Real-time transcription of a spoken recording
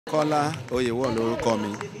Kola Oyewo lorúkọ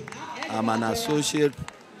mi. I'm an associate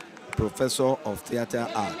professor of theatre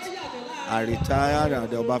art. I retired at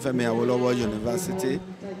the Obafemi Awolowo University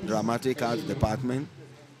Dramatic Arts Department,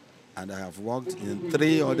 and I have worked in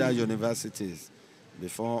 3 other universities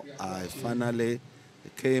before I finally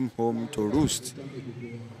came home to roost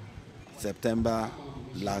September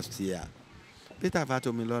last year. Peter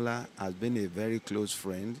Fatomilola has been a very close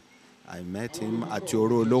friend. I met him at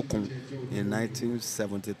Yoro Lokun in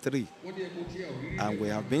 1973, and we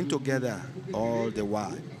have been together all the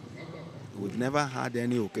while. We've never had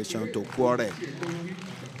any occasion to quarrel.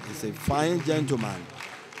 He's a fine gentleman.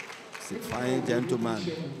 He's a fine gentleman,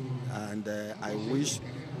 and I wish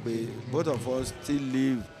both of us still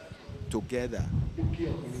live together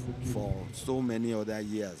for so many other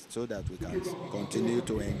years, so that we can continue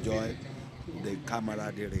to enjoy the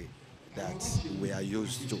camaraderie that we are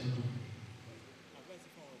used to.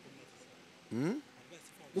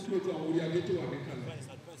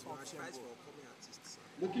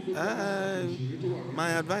 My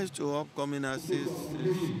advice to upcoming artists is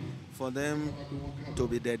for them to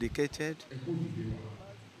be dedicated,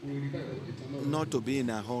 not to be in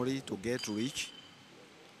a hurry to get rich.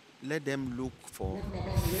 Let them look for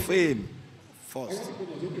fame first,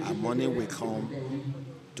 and money will come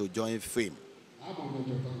to join fame.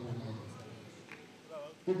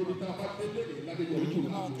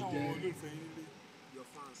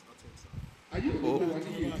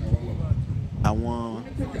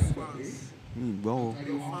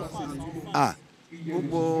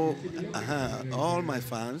 All my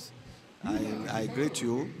fans, I greet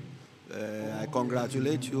you. I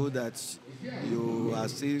congratulate you that you are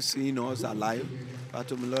still seeing us alive.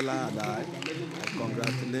 Fatomilola and I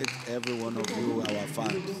congratulate every one of you, our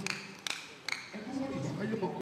fans.